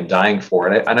living and dying for.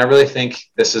 And I really think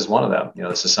this is one of them.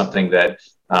 This is something that,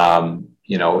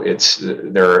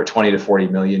 there are 20 to 40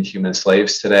 million human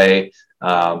slaves today.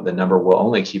 The number will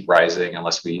only keep rising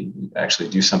unless we actually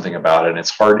do something about it. And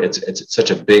it's hard. It's such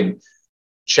a big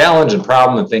challenge and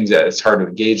problem and things that it's hard to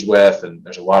engage with. And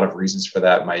there's a lot of reasons for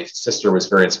that. My sister was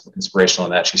very inspirational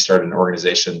in that. She started an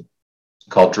organization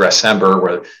called Dressember,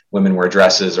 where women wear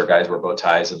dresses or guys wear bow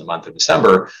ties in the month of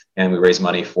December, and we raise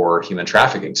money for human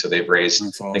trafficking. So they've raised,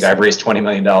 awesome. I think I've raised $20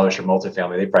 million for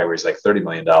multifamily. They probably raised like $30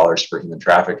 million for human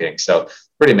trafficking. So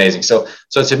pretty amazing. So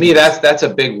to me, that's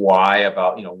a big why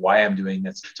about, why I'm doing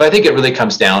this. So I think it really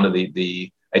comes down to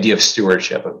the idea of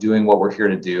stewardship, of doing what we're here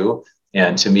to do.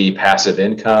 And to me, passive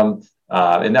income.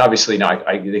 And obviously,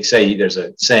 they say, there's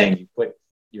a saying, you quit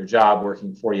your job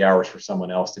working 40 hours for someone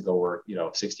else to go work,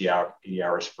 60 hours, 80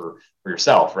 hours for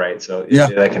yourself. Right. So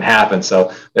that can happen.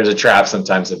 So there's a trap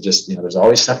sometimes of just, there's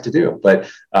always stuff to do, but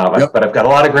I've got a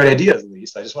lot of great ideas, at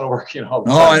least. I just want to work, all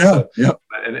the time. I know. So, yep.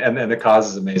 And the cause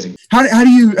is amazing. How do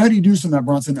you do some of that,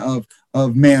 Bronson, of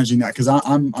managing that? Cause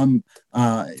I'm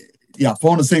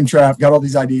falling the same trap, got all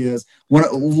these ideas.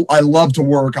 I love to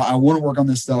work. I want to work on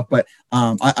this stuff, but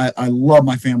I love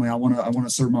my family. I want to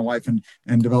serve my wife and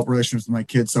develop relationships with my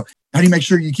kids. So how do you make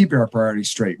sure you keep your priorities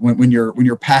straight when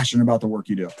you're passionate about the work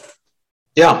you do?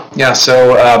 Yeah.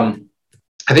 So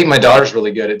I think my daughter's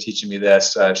really good at teaching me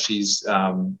this. She's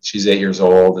 8 years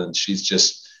old, and she's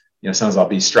just, sometimes I'll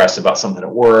be stressed about something at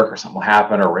work, or something will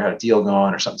happen, or we have a deal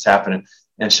going, or something's happening.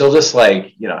 And she'll just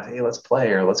hey, let's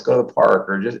play, or let's go to the park,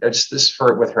 or just this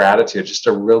with her attitude, just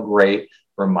a real great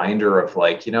reminder of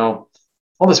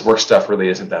all this work stuff really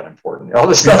isn't that important. All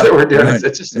the stuff that we're doing, right.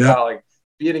 It's just about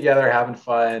being together, having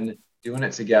fun, doing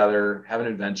it together, having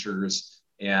adventures.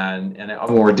 And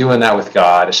when we're doing that with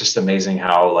God, it's just amazing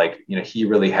how he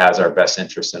really has our best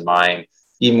interest in mind,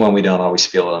 even when we don't always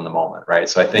feel it in the moment. Right.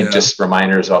 So I think just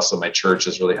reminders, also my church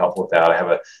is really helpful with that. I have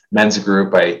a men's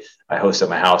group I host at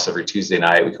my house every Tuesday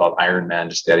night. We call it Iron Men,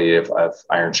 just the idea of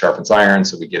iron sharpens iron.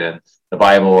 So we get in the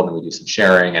Bible, and then we do some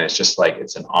sharing, and it's just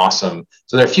it's an awesome.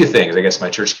 So there are a few things, I guess, my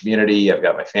church community, I've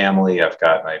got my family, I've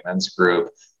got my men's group.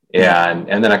 And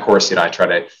then of course, I try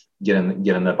to get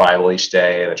in the Bible each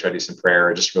day, and I try to do some prayer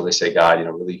and just really say, God,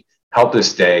 really help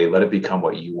this day. Let it become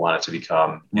what you want it to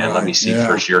become. And let me seek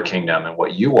first your kingdom and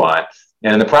what you want.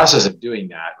 And in the process of doing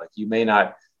that, you may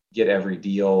not get every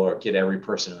deal or get every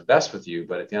person to invest with you,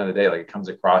 but at the end of the day, it comes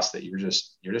across that you're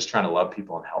just trying to love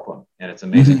people and help them. And it's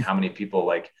amazing how many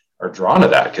people are drawn to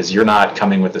that, because you're not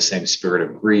coming with the same spirit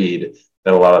of greed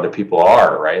that a lot of other people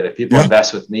are, right? If people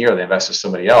invest with me or they invest with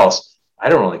somebody else, I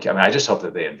don't really care. I just hope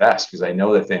that they invest, because I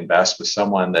know that if they invest with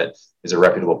someone that is a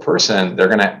reputable person, they're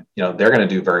gonna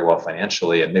do very well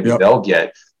financially, and maybe they'll be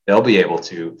able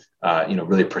to,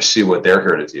 really pursue what they're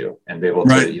here to do and be able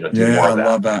to, do more of that.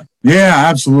 I love that. Yeah,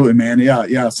 absolutely, man.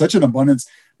 Yeah. Such an abundance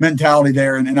mentality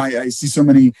there. And I see so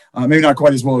many, maybe not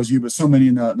quite as well as you, but so many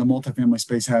in the multifamily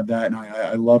space have that. And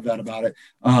I love that about it.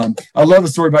 I love the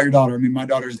story about your daughter. I mean, my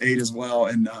daughter's 8 as well.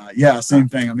 And same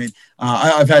thing. I mean,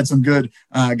 I've had some good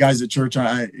guys at church.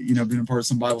 Been a part of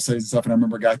some Bible studies and stuff. And I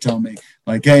remember a guy telling me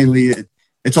hey, Lee,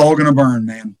 it's all going to burn,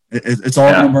 man. It's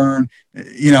all going to burn.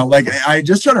 I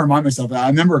just try to remind myself that. I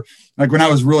remember when I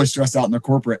was really stressed out in the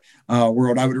corporate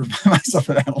world, I would remind myself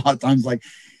of that a lot of times.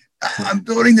 I'm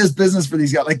building this business for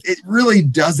these guys. It really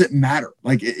doesn't matter.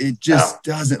 It just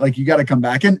doesn't. You got to come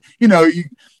back and, you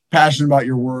passionate about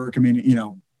your work. I mean,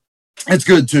 It's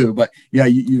good too, but yeah,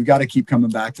 you've got to keep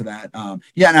coming back to that.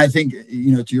 Yeah, and I think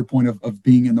to your point of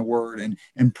being in the Word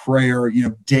and prayer,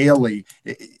 daily.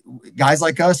 Guys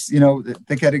like us,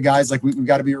 thick-headed guys, like we've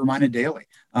got to be reminded daily.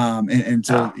 And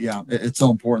so it's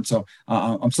so important. So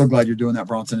I'm so glad you're doing that,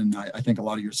 Bronson, and I think a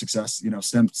lot of your success,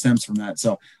 stems from that.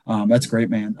 So that's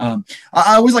great, man.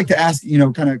 I always like to ask,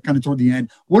 kind of toward the end,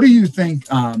 what do you think?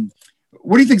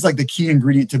 What do you think is like the key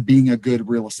ingredient to being a good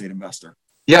real estate investor?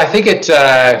 Yeah, I think it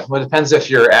depends if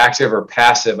you're active or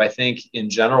passive. I think in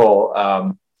general,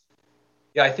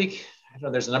 I think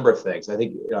there's a number of things. I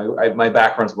think my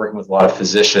background is working with a lot of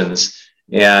physicians,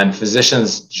 and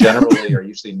physicians generally are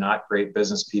usually not great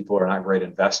business people or not great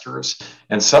investors,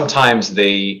 and sometimes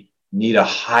they need a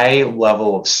high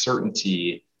level of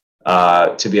certainty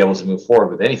to be able to move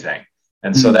forward with anything.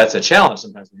 And so that's a challenge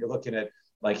sometimes when you're looking at,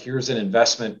 like, here's an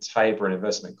investment type or an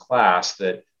investment class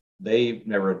that they've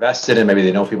never invested in. Maybe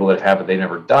they know people that have, but they've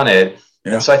never done it.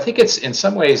 Yeah. And so I think it's, in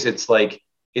some ways, it's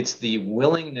the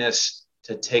willingness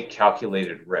to take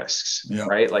calculated risks,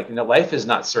 right? Like, life is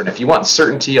not certain. If you want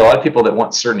certainty, a lot of people that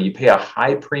want certainty, you pay a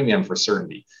high premium for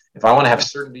certainty. If I want to have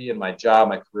certainty in my job,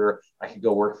 my career, I could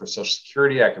go work for Social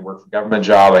Security. I could work for a government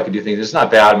job. I could do things. It's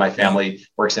not bad. My family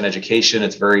works in education.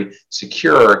 It's very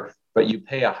secure, but you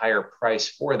pay a higher price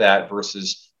for that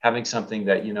versus having something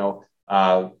that,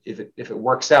 if it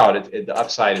works out, the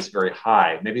upside is very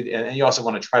high. Maybe, and you also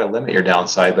want to try to limit your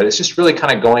downside, but it's just really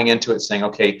kind of going into it saying,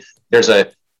 okay, there's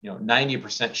a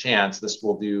 90% chance this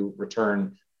will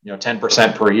return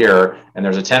 10% per year, and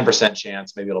there's a 10%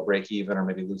 chance maybe it'll break even or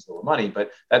maybe lose a little money,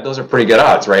 but those are pretty good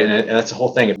odds, right? And that's the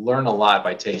whole thing. You learn a lot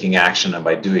by taking action and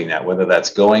by doing that, whether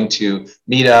that's going to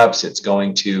meetups, it's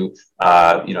going to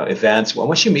events. Well,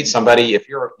 once you meet somebody, if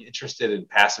you're interested in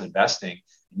passive investing,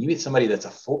 you meet somebody that's a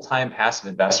full-time passive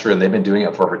investor and they've been doing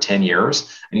it for over 10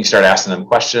 years, and you start asking them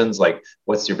questions like,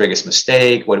 what's your biggest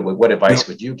mistake? What advice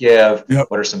would you give?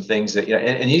 What are some things that,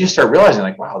 and you just start realizing,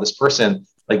 like, wow, this person,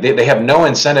 like, they have no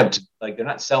incentive to, like, they're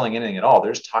not selling anything at all.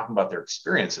 They're just talking about their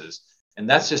experiences. And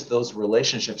that's just, those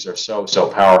relationships are so, so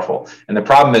powerful. And the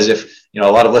problem is, if, a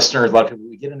lot of listeners, a lot of people,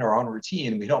 we get in our own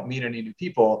routine, we don't meet any new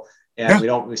people, and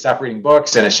we stop reading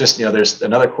books. And it's just, there's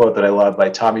another quote that I love by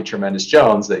Tommy Tremendous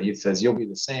Jones that he says, you'll be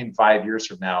the same 5 years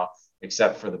from now,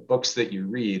 except for the books that you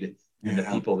read and the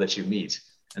people that you meet.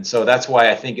 And so that's why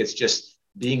I think it's just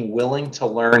being willing to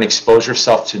learn, expose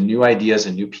yourself to new ideas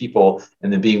and new people,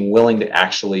 and then being willing to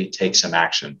actually take some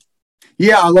action.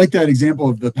 Yeah, I like that example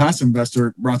of the passive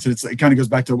investor, Bronson. It kind of goes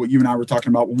back to what you and I were talking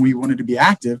about when we wanted to be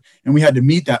active and we had to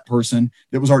meet that person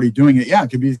that was already doing it. Yeah, it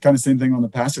could be kind of the same thing on the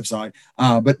passive side.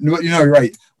 But you're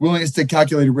right. Willingness to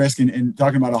calculated risk and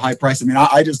talking about a high price. I mean,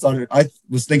 I just thought I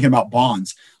was thinking about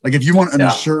bonds. Like, if you want an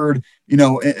assured,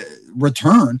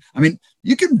 return, I mean,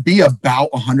 you can be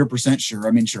about 100% sure.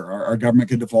 I mean, sure, our government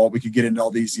could default. We could get into all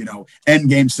these, end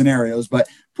game scenarios, but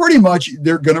pretty much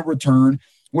they're going to return.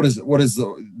 What is it? What is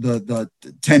the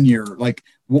 10-year, like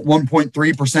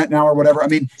 1.3% now or whatever? I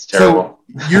mean, so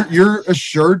you're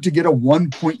assured to get a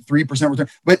 1.3% return.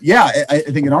 But yeah, I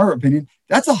think in our opinion,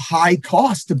 that's a high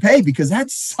cost to pay, because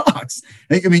that sucks.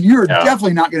 I mean, you're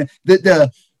definitely not going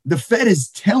to, the Fed is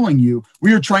telling you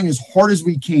we are trying as hard as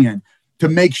we can to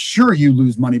make sure you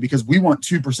lose money, because we want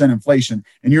 2% inflation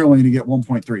and you're only going to get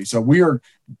 1.3. So we are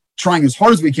trying as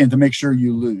hard as we can to make sure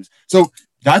you lose. So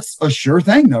that's a sure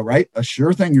thing, though, right? A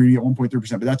sure thing, you're going to get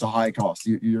 1.3%, but that's a high cost.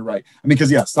 You're right. I mean,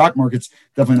 because stock market's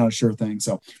definitely not a sure thing.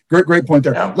 So great point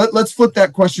there. Yeah. Let's flip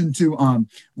that question to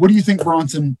what do you think,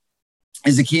 Bronson,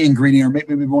 is a key ingredient, or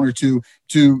maybe one or two,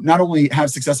 to not only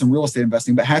have success in real estate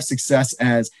investing, but have success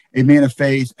as a man of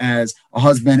faith, as a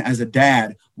husband, as a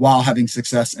dad, while having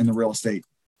success in the real estate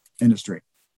industry?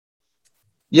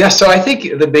 Yeah, so I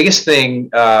think the biggest thing,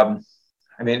 I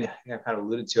kind of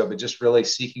alluded to it, but just really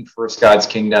seeking first God's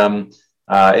kingdom.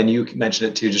 And you mentioned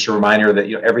it too, just a reminder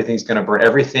that, everything's going to burn.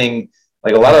 Everything,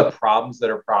 like a lot of problems that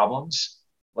are problems,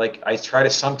 like I try to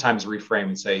sometimes reframe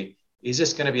and say, is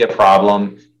this going to be a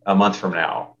problem a month from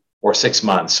now, or 6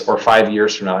 months, or 5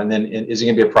 years from now? And then is it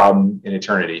going to be a problem in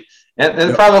eternity? And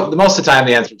the problem, most of the time,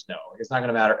 the answer is no. It's not going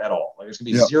to matter at all. Like, there's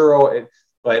going to be zero.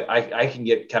 But I can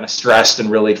get kind of stressed and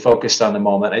really focused on the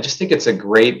moment. I just think it's a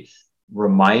great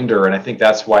reminder. And I think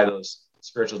that's why those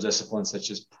spiritual disciplines such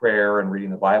as prayer and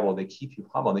reading the Bible, they keep you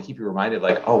humble. They keep you reminded,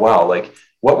 like, oh, wow, like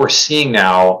what we're seeing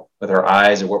now with our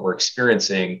eyes or what we're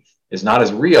experiencing is not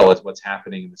as real as what's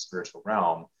happening in the spiritual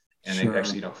realm. And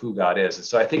actually, who God is. And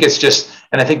so I think it's just,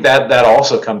 and I think that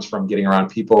also comes from getting around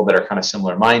people that are kind of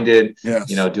similar minded,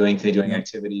 doing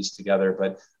activities together.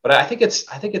 But I think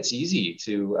it's easy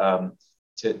to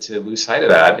to lose sight of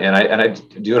that. And I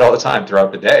do it all the time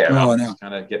throughout the day. I know.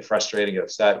 kind of get frustrated, get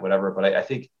upset, whatever. But I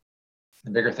think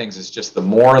the bigger things is just the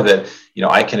more that,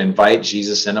 I can invite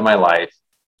Jesus into my life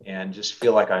and just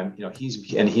feel like I'm,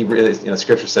 he really,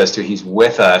 scripture says too, he's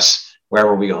with us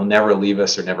wherever we go. He'll never leave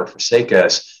us or never forsake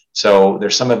us. So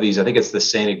there's some of these, I think it's the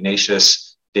St.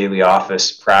 Ignatius daily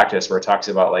office practice where it talks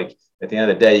about, like, at the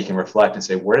end of the day, you can reflect and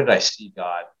say, where did I see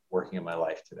God working in my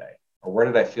life today? Or where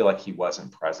did I feel like he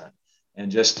wasn't present?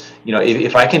 And just,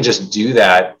 if I can just do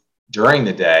that during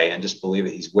the day and just believe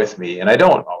that he's with me, and I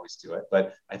don't always do it,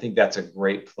 but I think that's a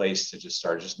great place to just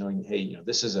start just knowing, hey,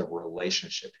 this is a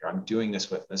relationship here. I'm doing this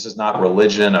this is not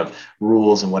religion of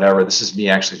rules and whatever. This is me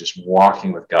actually just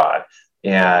walking with God.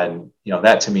 And,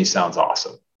 that to me sounds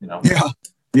awesome,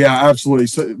 Yeah, absolutely.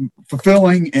 So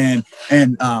fulfilling and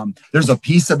there's a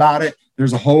peace about it.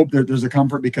 There's a hope, there's a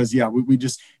comfort because, we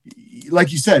just,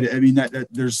 like you said, I mean, that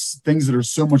there's things that are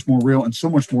so much more real and so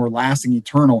much more lasting,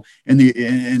 eternal in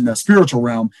the spiritual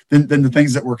realm than the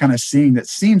things that we're kind of seeing that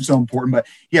seem so important. But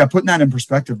putting that in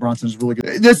perspective, Bronson, is really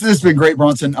good. This has been great,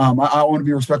 Bronson. I want to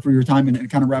be respectful of your time and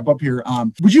kind of wrap up here.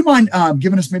 Would you mind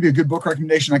giving us maybe a good book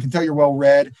recommendation? I can tell you're well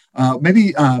read,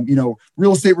 maybe,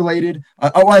 real estate related.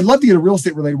 I'd love to get a real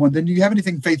estate related one. Then do you have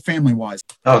anything faith family wise?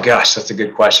 Oh gosh, that's a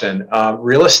good question.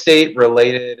 Real estate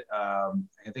related,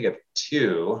 I can think of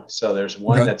two. So there's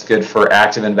one that's good for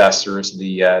active investors,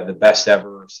 the Best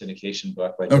Ever Syndication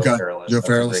book by Joe Fairless. Joe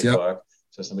Fairless, book.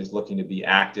 So somebody's looking to be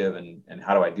active and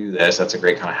how do I do this? That's a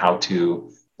great kind of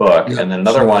how-to book. And then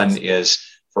another one is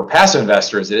for passive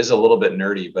investors. It is a little bit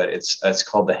nerdy, but it's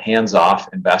called The Hands-Off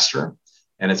Investor,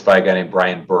 and it's by a guy named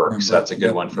Brian Burke. So that's a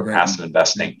good one for passive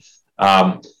investing.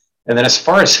 And then as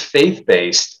far as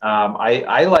faith-based,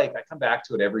 I come back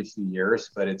to it every few years,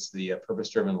 but it's the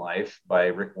Purpose-Driven Life by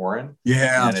Rick Warren.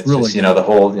 Yeah, and it's really just, the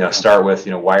whole, start with,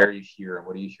 why are you here and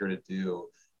what are you here to do?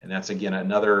 And that's, again,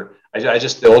 another,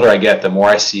 the older I get, the more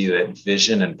I see that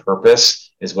vision and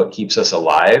purpose is what keeps us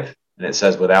alive. And it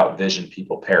says, without vision,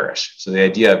 people perish. So the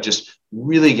idea of just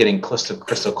really getting crystal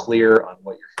clear on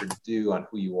what you're here to do, on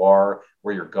who you are,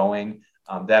 where you're going,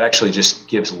 that actually just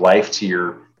gives life to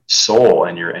your soul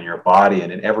and your body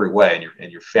and in every way,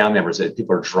 and your family members, that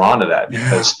people are drawn to that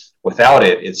because without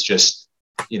it, it's just,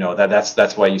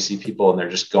 that's why you see people and they're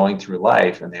just going through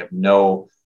life and they have no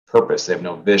purpose, they have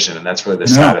no vision, and that's really the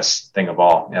saddest thing of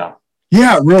all.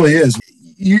 Yeah, it really is.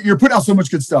 You're putting out so much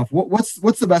good stuff.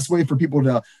 What's the best way for people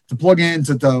to plug in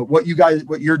to what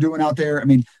you're doing out there? I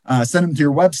mean, send them to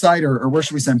your website or where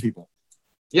should we send people?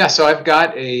 Yeah, so I've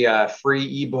got a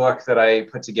free ebook that I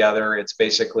put together. It's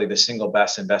basically the single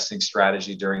best investing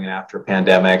strategy during and after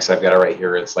pandemics. I've got it right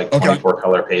here. It's like 24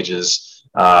 color pages.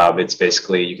 It's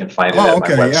basically, you can find it at my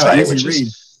website, which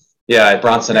is at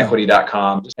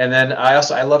bronsonequity.com. And then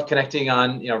I love connecting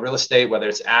on, real estate, whether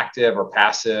it's active or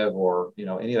passive or,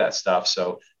 any of that stuff.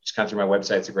 So just kind of through my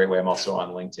website. It's a great way. I'm also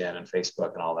on LinkedIn and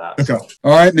Facebook and all that. Okay. So.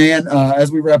 All right, man.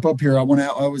 As we wrap up here, I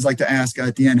always like to ask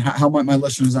at the end, how might my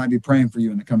listeners and I be praying for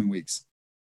you in the coming weeks?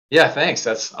 Yeah, thanks.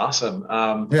 That's awesome.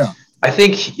 I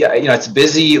think, it's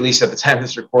busy, at least at the time of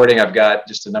this recording. I've got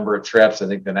just a number of trips. I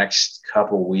think the next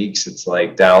couple weeks, it's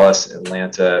like Dallas,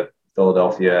 Atlanta,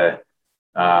 Philadelphia.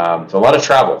 So a lot of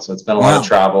travel. So it's been a lot of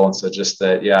travel. And so just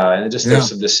that, there's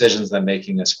some decisions I'm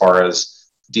making as far as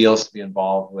deals to be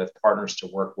involved with, partners to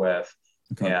work with.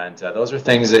 And those are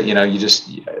things that,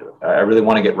 I really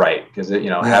want to get right because,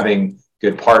 having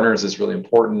good partners is really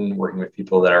important. Working with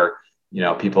people that are,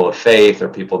 people of faith or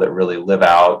people that really live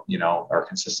out, are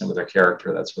consistent with their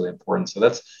character. That's really important. So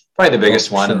that's probably the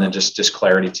biggest one. Sure. And then just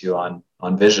clarity too on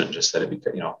vision, just that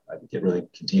I really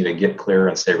continue to get clear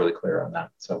and stay really clear on that.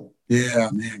 So, yeah,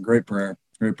 man, great prayer.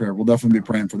 Great prayer. We'll definitely be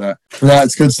praying for that.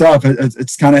 It's good stuff.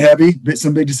 It's kind of heavy,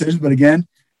 some big decisions, but again,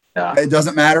 it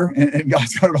doesn't matter. And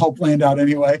God's got it all planned out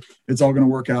anyway. It's all going to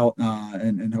work out.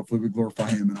 And hopefully we glorify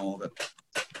him in all of it.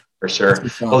 For sure.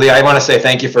 Well, Lee, I want to say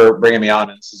thank you for bringing me on.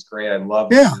 This is great. I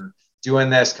love doing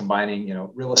this, combining,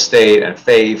 real estate and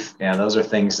faith. And those are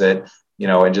things that,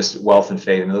 and just wealth and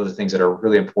faith. And those are things that are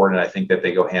really important. I think that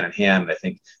they go hand in hand. I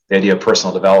think the idea of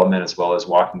personal development as well as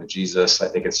walking with Jesus, I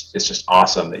think it's just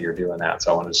awesome that you're doing that.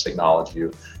 So I want to just acknowledge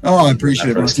you. Oh, I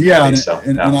appreciate it. Yeah.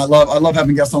 And I love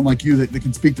having guests on like you that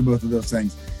can speak to both of those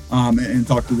things and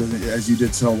talk to them as you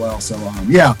did so well. So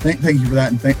thank you for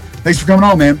that. And thanks for coming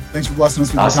on, man. Thanks for blessing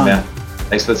us with your time. Man.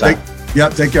 Thanks for the time.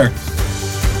 Take care.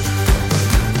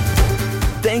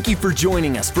 Thank you for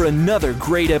joining us for another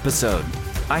great episode.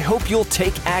 I hope you'll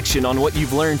take action on what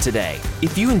you've learned today.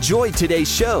 If you enjoyed today's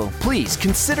show, please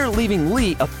consider leaving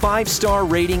Lee a 5-star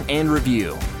rating and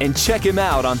review. And check him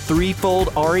out on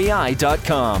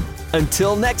threefoldrei.com.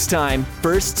 Until next time,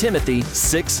 1 Timothy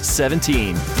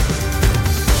 6:17.